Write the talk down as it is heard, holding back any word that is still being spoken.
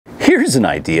Here's an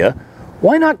idea.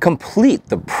 Why not complete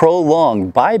the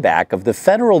prolonged buyback of the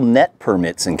federal net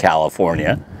permits in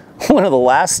California, one of the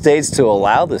last states to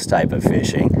allow this type of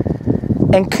fishing,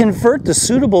 and convert the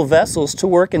suitable vessels to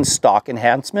work in stock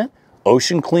enhancement,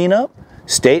 ocean cleanup,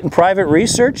 state and private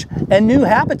research, and new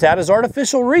habitat as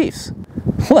artificial reefs?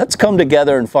 Let's come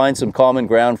together and find some common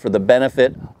ground for the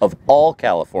benefit of all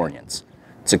Californians.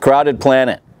 It's a crowded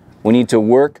planet. We need to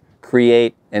work,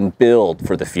 create, and build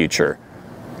for the future,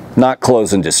 not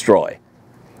close and destroy.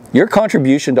 Your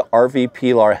contribution to RV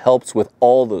Pilar helps with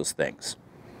all those things.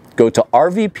 Go to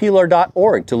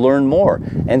rvpilar.org to learn more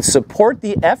and support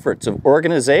the efforts of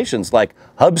organizations like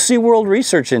Hub SeaWorld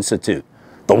Research Institute,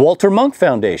 the Walter Munk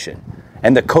Foundation,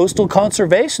 and the Coastal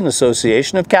Conservation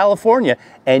Association of California,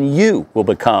 and you will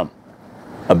become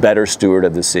a better steward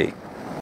of the sea.